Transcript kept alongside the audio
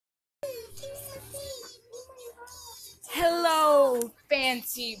Hello,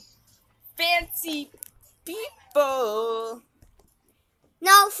 fancy people.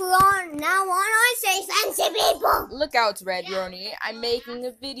 No, from now on, I say fancy people. Look out, Red Roni. I'm making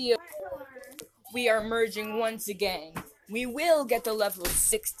a video. We are merging once again. We will get the level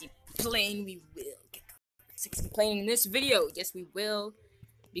 60 plane. We will get the 60 plane in this video. Yes, we will.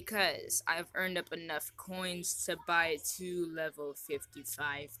 Because I've earned up enough coins to buy 2 level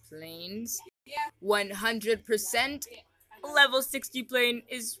 55 planes. 100% level 60 plane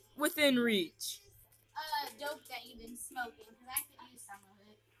is within reach. Dope that you've been smoking, because I could use some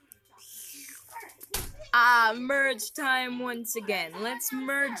of it. Merge time once again. Let's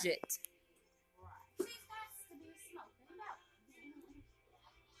merge it.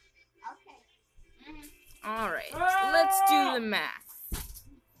 Alright, let's do the math.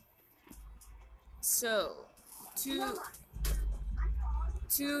 So, two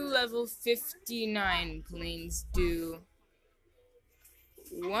level 59 planes do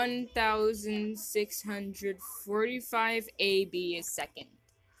 1,645 AB a second.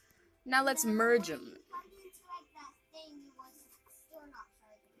 Now let's merge them.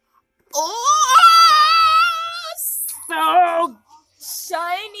 Oh, so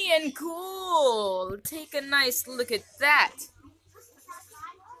shiny and cool. Take a nice look at that.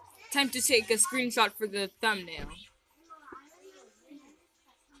 Time to take a screenshot for the thumbnail.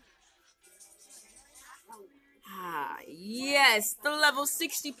 Yes, the level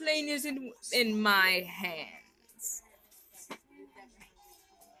 60 plane is in my hands.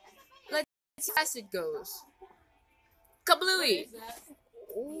 Let's see how fast it goes. Kablooey!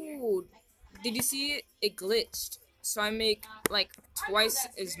 Ooh, did you see it? It glitched. So I make like twice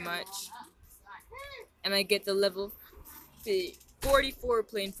as much. And I get the level 44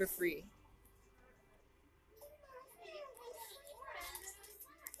 plane for free.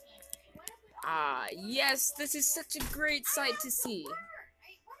 Yes, this is such a great sight to see.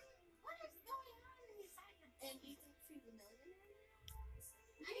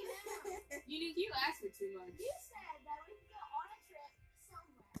 You asked for too much. You said that we could go on a trip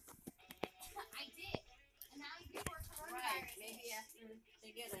somewhere. I did. And now you can work on Right, maybe after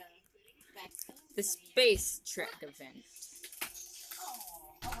they get a vaccine. The Space Trek event.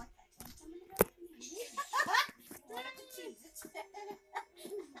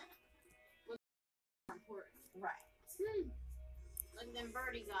 Right. Look at them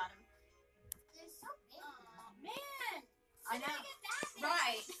birdies on them. They're so big. Man! I know.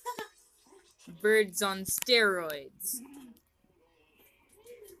 Right. Birds on steroids.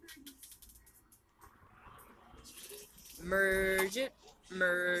 Merge it,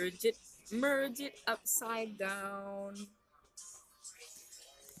 merge it, merge it upside down.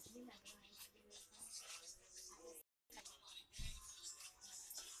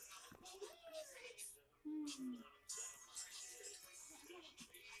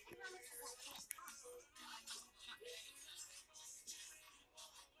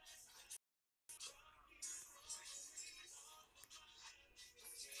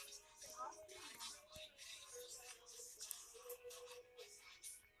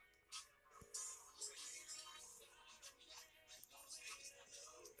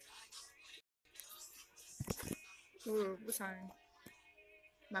 Ooh, what time?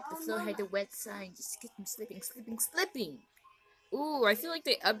 Map the floor, hide the wet side. Just get them slipping. Ooh, I feel like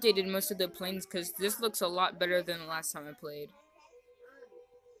they updated most of the planes because this looks a lot better than the last time I played.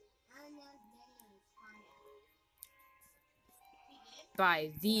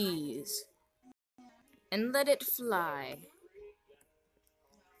 Buy these. And let it fly.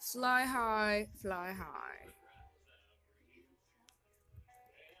 Fly high, fly high.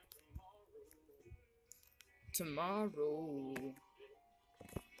 Tomorrow.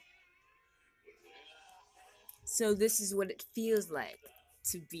 So this is what it feels like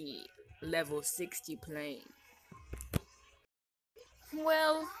to be level 60 plane.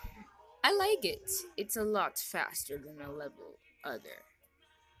 Well, I like it. It's a lot faster than a level other.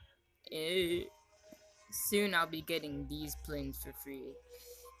 Soon I'll be getting these planes for free.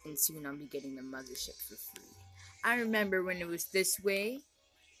 And soon I'll be getting the mothership for free. I remember when it was this way,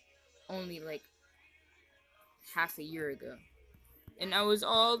 only like half a year ago. And I was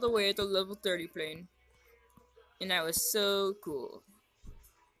all the way at the level 30 plane. And I was so cool.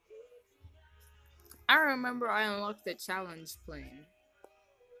 I remember I unlocked the challenge plane.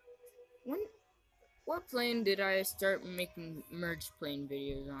 What plane did I start making merge plane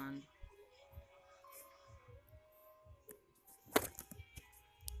videos on?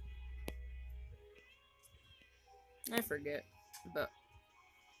 I forget, but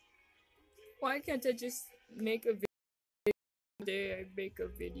why can't I just make a video the day I make a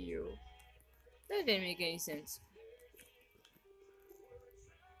video? That didn't make any sense.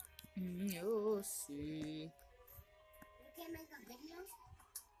 You'll see. You can't make a video?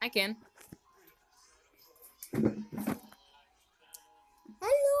 I can.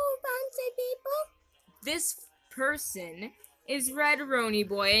 Hello, fancy people. This person is Red Roni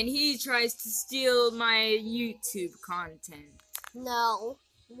Boy, and he tries to steal my YouTube content. No.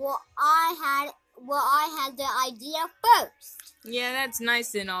 Well, I had the idea first. Yeah, that's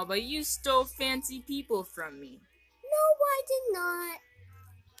nice and all, but you stole fancy people from me. No, I did not.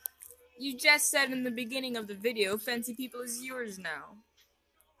 You just said in the beginning of the video, fancy people is yours now.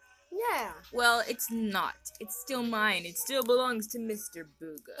 Yeah. Well, it's not. It's still mine. It still belongs to Mr.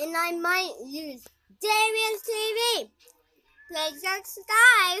 Booga. And I might use Darian's TV. Please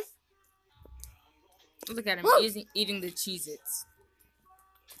subscribe. Look at him Woo! eating the Cheez-Its.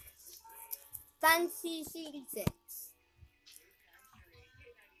 Fancy Cheez-Its.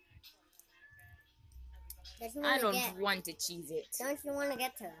 I don't want to Cheez-It. Don't you want to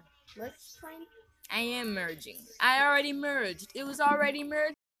get to merch time? I am merging. I already merged. It was already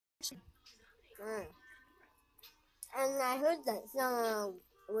merged. And I heard that someone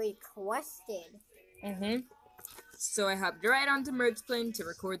requested. So I hopped right onto Merge Plane to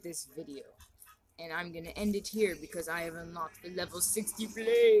record this video. And I'm gonna end it here because I have unlocked the level 60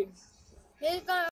 plane. Here's gonna